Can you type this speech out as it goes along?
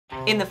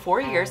In the 4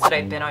 years that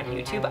I've been on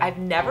YouTube, I've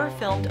never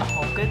filmed a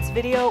home goods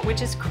video,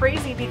 which is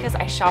crazy because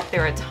I shop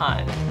there a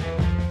ton.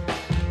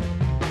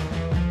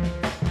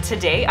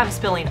 Today, I'm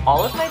spilling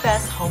all of my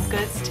best home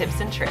goods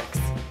tips and tricks.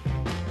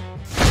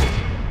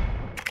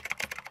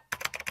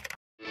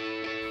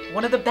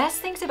 One of the best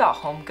things about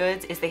home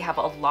goods is they have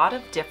a lot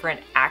of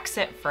different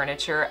accent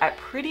furniture at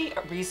pretty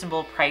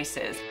reasonable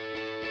prices.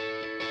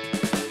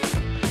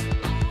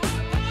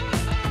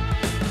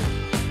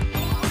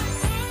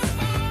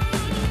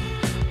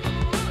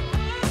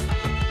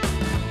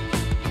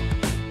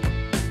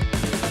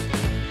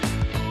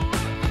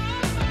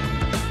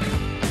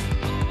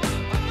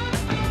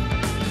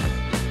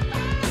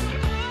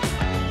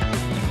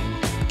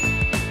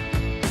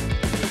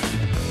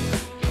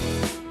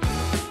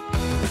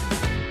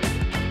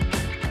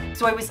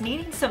 So I was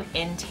needing some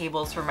end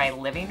tables for my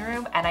living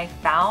room and I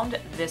found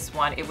this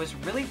one. It was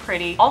really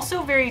pretty,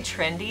 also very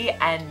trendy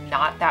and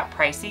not that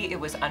pricey. It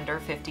was under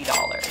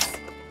 $50.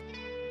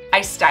 I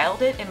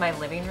styled it in my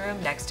living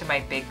room next to my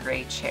big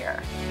gray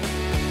chair.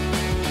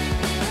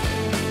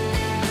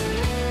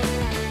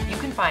 You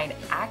can find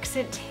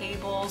accent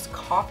tables,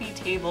 coffee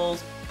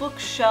tables,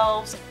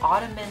 bookshelves,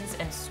 ottomans,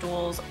 and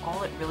stools,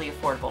 all at really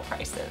affordable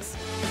prices.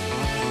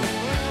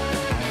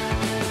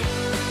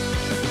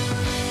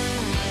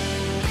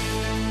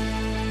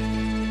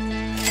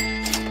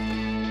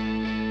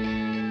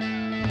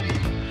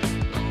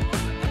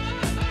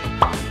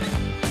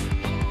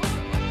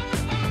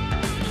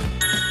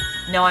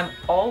 Now, I'm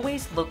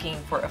always looking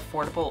for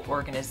affordable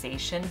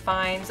organization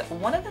finds.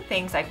 One of the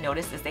things I've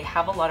noticed is they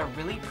have a lot of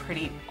really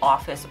pretty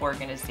office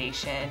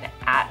organization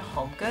at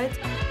HomeGoods.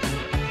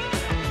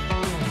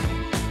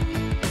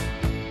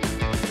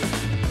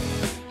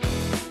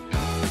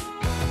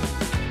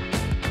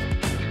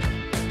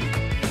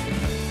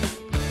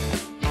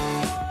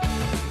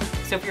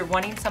 So if you're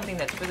wanting something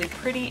that's really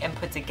pretty and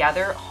put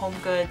together,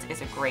 HomeGoods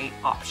is a great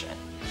option.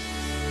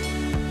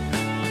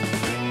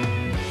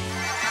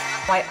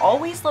 I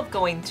always love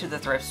going to the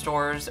thrift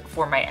stores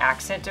for my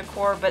accent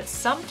decor, but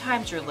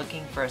sometimes you're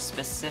looking for a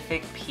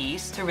specific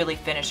piece to really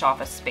finish off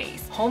a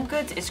space.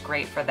 HomeGoods is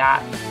great for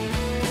that.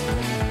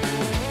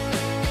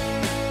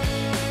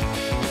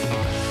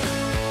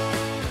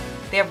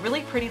 They have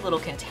really pretty little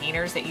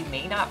containers that you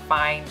may not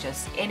find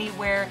just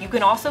anywhere. You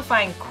can also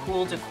find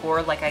cool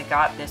decor, like I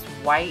got this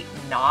white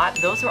knot.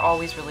 Those are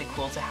always really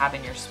cool to have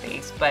in your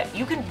space, but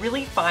you can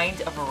really find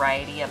a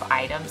variety of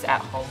items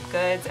at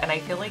HomeGoods, and I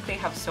feel like they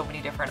have so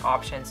many different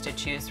options to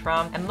choose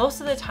from, and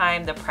most of the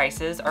time the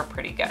prices are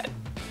pretty good.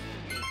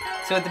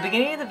 So at the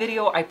beginning of the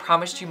video, I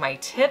promised you my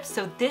tips.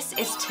 So this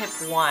is tip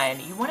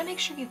 1. You want to make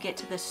sure you get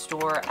to the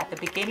store at the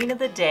beginning of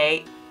the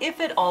day, if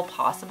at all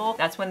possible.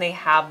 That's when they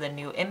have the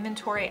new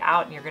inventory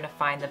out and you're going to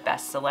find the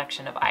best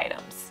selection of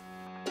items.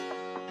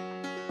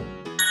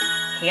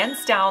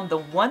 Hands down, the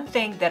one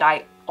thing that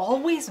I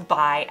always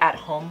buy at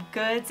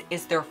HomeGoods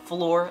is their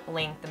floor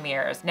length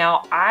mirrors.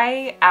 Now,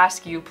 I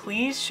ask you,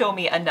 please show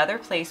me another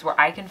place where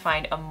I can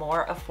find a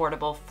more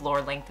affordable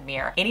floor length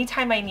mirror.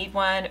 Anytime I need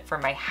one for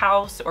my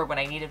house or when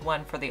I needed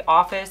one for the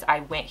office,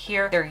 I went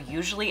here. They're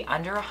usually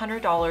under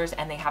 $100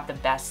 and they have the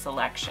best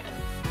selection.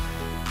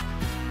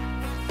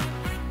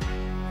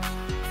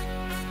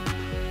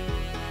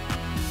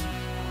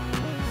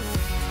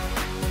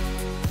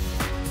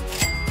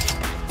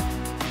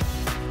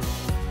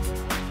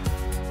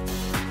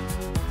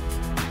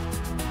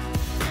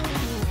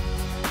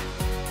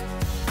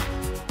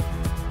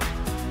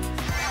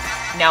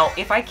 Now,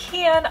 if I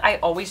can, I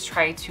always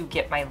try to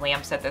get my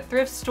lamps at the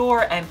thrift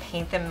store and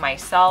paint them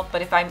myself,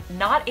 but if I'm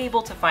not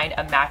able to find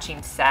a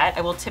matching set,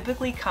 I will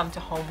typically come to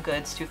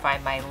HomeGoods to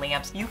find my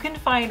lamps. You can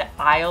find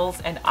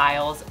aisles and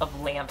aisles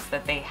of lamps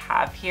that they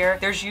have here.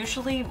 There's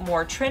usually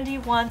more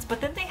trendy ones,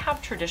 but then they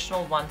have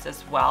traditional ones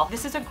as well.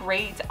 This is a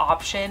great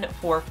option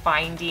for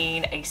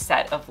finding a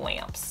set of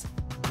lamps.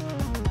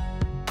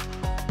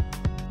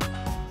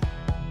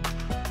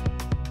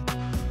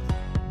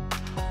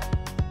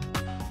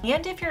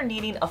 And if you're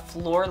needing a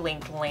floor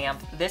length lamp,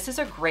 this is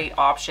a great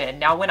option.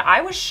 Now, when I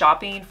was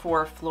shopping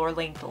for floor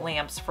length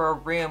lamps for a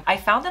room, I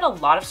found that a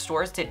lot of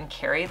stores didn't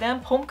carry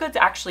them. HomeGoods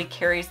actually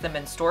carries them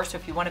in store, so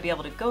if you want to be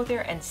able to go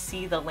there and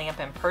see the lamp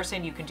in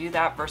person, you can do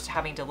that versus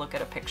having to look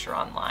at a picture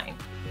online.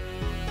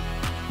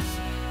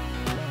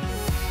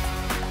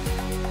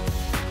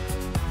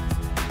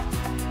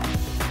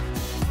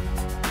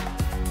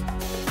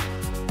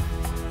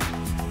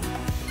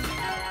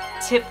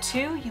 Tip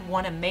 2, you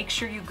want to make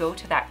sure you go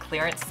to that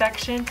clearance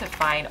section to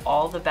find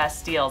all the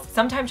best deals.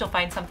 Sometimes you'll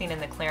find something in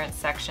the clearance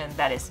section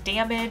that is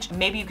damaged.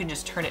 Maybe you can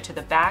just turn it to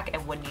the back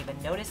and wouldn't even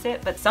notice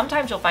it, but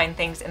sometimes you'll find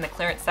things in the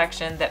clearance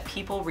section that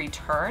people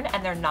return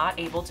and they're not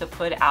able to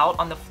put out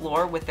on the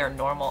floor with their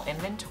normal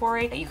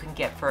inventory that you can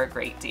get for a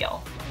great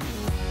deal.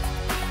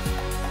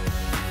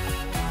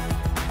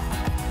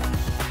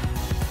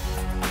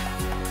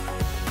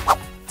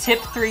 Tip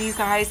 3, you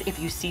guys, if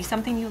you see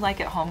something you like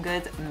at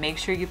HomeGoods, make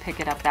sure you pick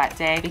it up that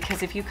day,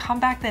 because if you come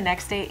back the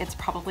next day, it's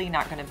probably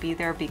not going to be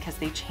there because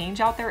they change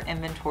out their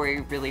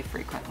inventory really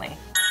frequently.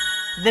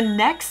 The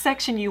next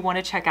section you want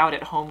to check out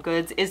at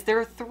HomeGoods is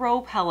their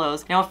throw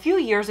pillows. Now, a few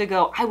years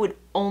ago, I would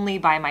only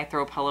buy my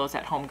throw pillows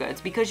at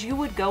HomeGoods because you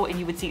would go and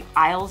you would see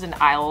aisles and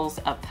aisles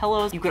of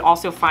pillows. You could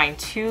also find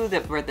two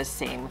that were the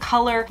same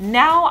color.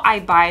 Now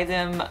I buy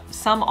them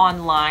some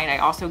online. I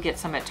also get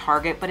some at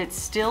Target, but it's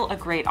still a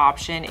great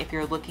option if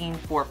you're looking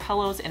for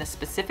pillows in a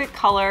specific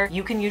color.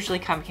 You can usually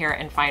come here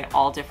and find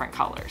all different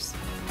colors.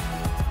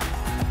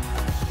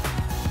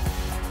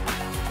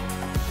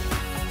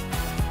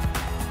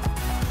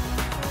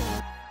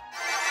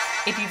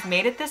 If you've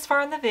made it this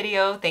far in the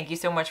video, thank you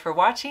so much for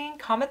watching.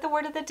 Comment the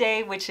word of the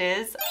day, which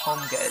is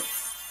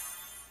HomeGoods.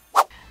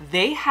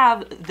 They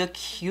have the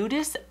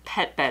cutest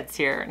pet beds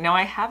here. Now,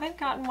 I haven't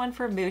gotten one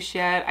for Moose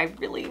yet. I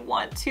really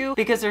want to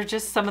because they're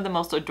just some of the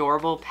most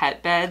adorable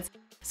pet beds.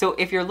 So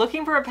if you're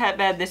looking for a pet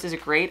bed, this is a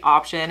great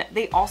option.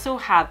 They also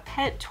have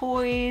pet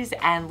toys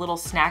and little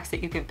snacks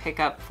that you can pick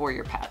up for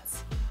your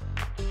pets.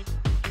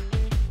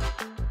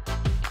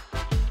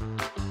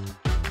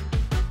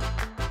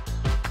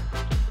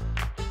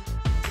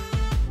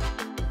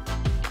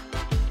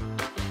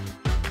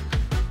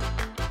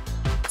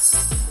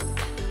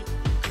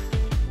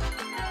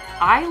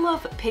 I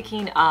love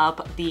picking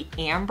up the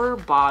amber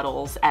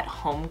bottles at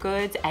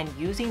HomeGoods and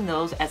using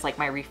those as like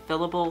my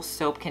refillable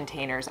soap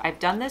containers. I've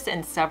done this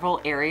in several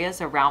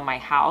areas around my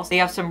house. They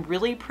have some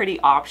really pretty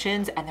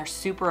options and they're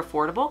super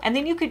affordable. And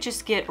then you could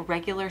just get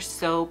regular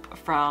soap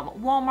from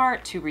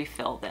Walmart to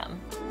refill them.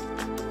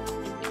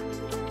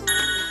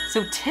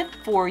 So tip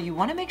 4, you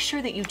want to make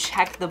sure that you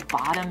check the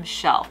bottom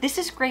shelf. This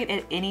is great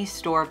at any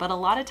store, but a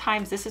lot of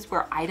times this is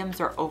where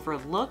items are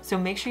overlooked. So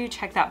make sure you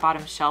check that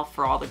bottom shelf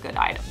for all the good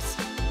items.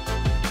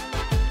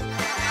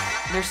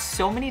 There's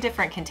so many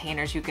different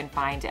containers you can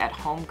find at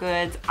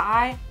HomeGoods.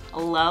 I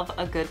love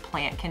a good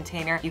plant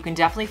container. You can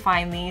definitely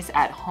find these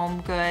at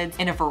HomeGoods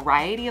in a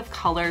variety of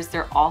colors.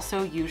 They're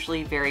also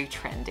usually very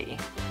trendy.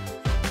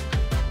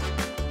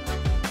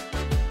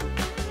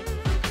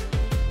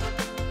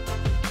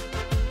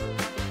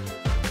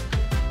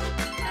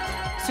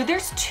 So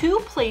there's two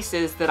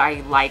places that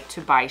I like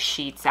to buy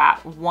sheets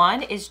at.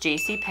 One is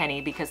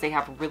JCPenney because they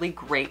have really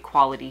great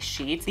quality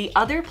sheets. The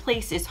other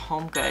place is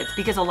HomeGoods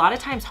because a lot of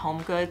times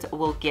HomeGoods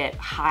will get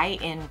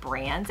high-end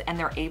brands and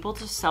they're able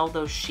to sell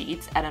those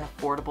sheets at an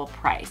affordable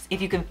price.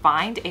 If you can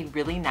find a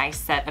really nice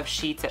set of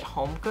sheets at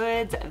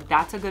HomeGoods,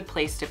 that's a good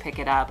place to pick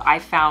it up. I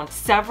found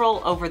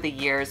several over the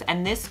years,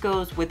 and this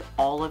goes with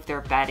all of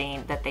their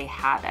bedding that they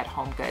have at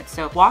HomeGoods.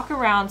 So walk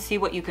around, see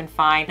what you can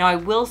find. Now, I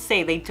will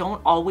say they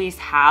don't always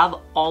have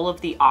all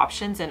of the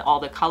options and all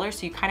the colors,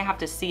 so you kind of have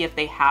to see if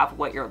they have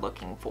what you're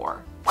looking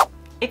for.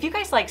 If you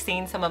guys like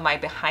seeing some of my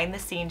behind the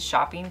scenes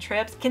shopping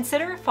trips,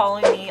 consider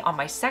following me on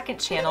my second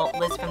channel,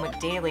 Liz Fenwick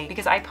Daily,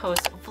 because I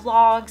post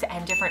vlogs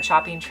and different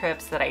shopping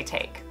trips that I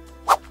take.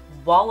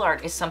 Wall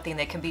art is something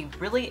that can be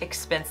really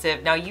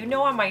expensive. Now, you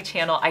know on my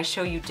channel, I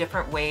show you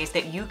different ways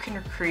that you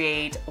can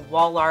create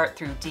wall art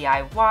through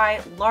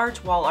DIY,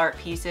 large wall art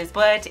pieces.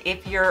 But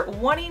if you're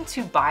wanting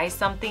to buy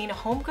something,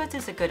 HomeGoods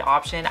is a good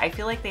option. I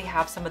feel like they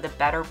have some of the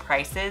better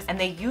prices and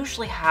they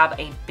usually have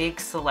a big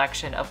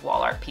selection of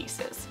wall art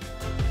pieces.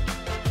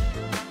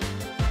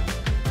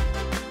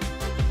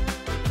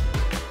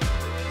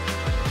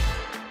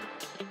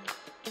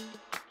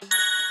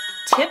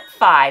 Tip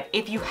 5,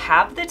 if you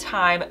have the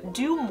time,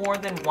 do more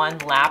than one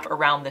lap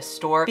around the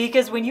store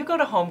because when you go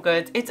to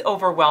HomeGoods, it's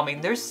overwhelming.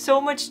 There's so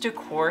much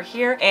decor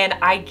here, and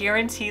I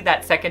guarantee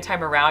that second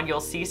time around, you'll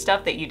see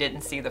stuff that you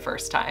didn't see the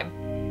first time.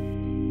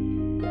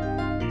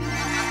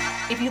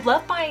 If you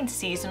love buying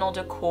seasonal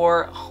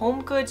decor,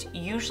 HomeGoods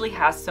usually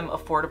has some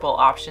affordable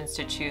options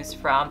to choose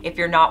from. If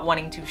you're not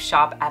wanting to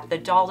shop at the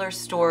dollar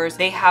stores,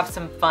 they have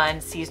some fun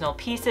seasonal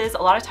pieces.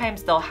 A lot of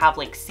times they'll have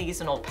like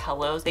seasonal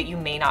pillows that you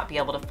may not be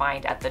able to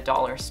find at the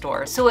dollar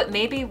store. So it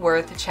may be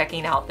worth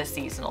checking out the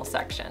seasonal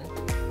section.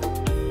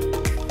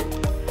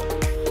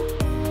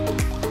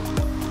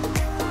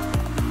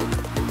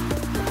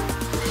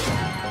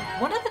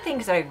 One of the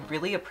things that I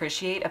really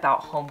appreciate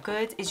about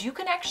HomeGoods is you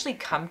can actually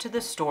come to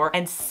the store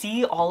and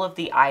see all of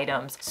the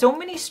items. So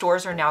many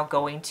stores are now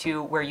going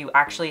to where you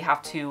actually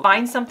have to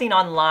find something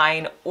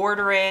online,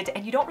 order it,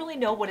 and you don't really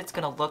know what it's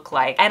gonna look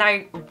like. And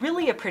I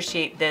really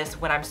appreciate this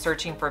when I'm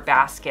searching for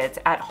baskets.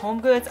 At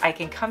HomeGoods, I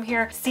can come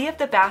here, see if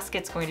the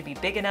basket's going to be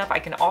big enough. I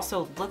can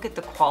also look at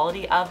the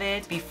quality of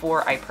it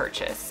before I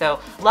purchase.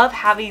 So love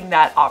having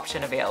that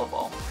option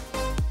available.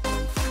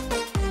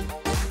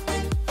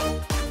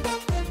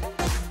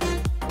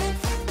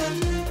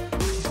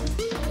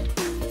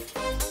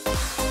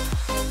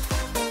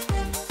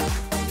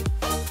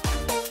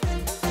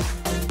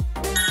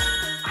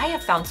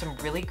 Found some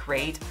really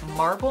great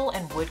marble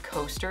and wood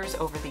coasters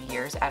over the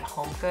years at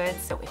HomeGoods.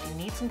 So if you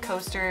need some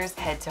coasters,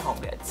 head to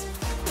HomeGoods.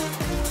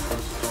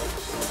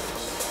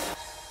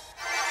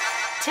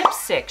 Tip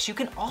 6, you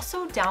can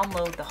also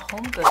download the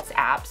HomeGoods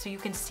app so you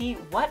can see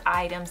what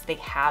items they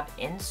have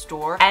in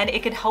store, and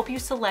it can help you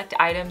select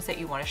items that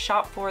you want to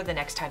shop for the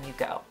next time you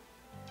go.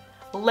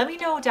 Let me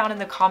know down in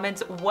the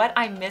comments what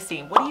I'm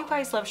missing. What do you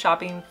guys love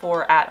shopping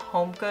for at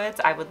HomeGoods?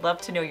 I would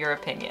love to know your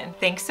opinion.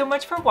 Thanks so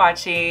much for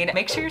watching.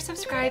 Make sure you're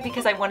subscribed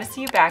because I want to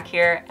see you back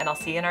here, and I'll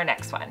see you in our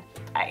next one.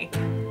 Bye.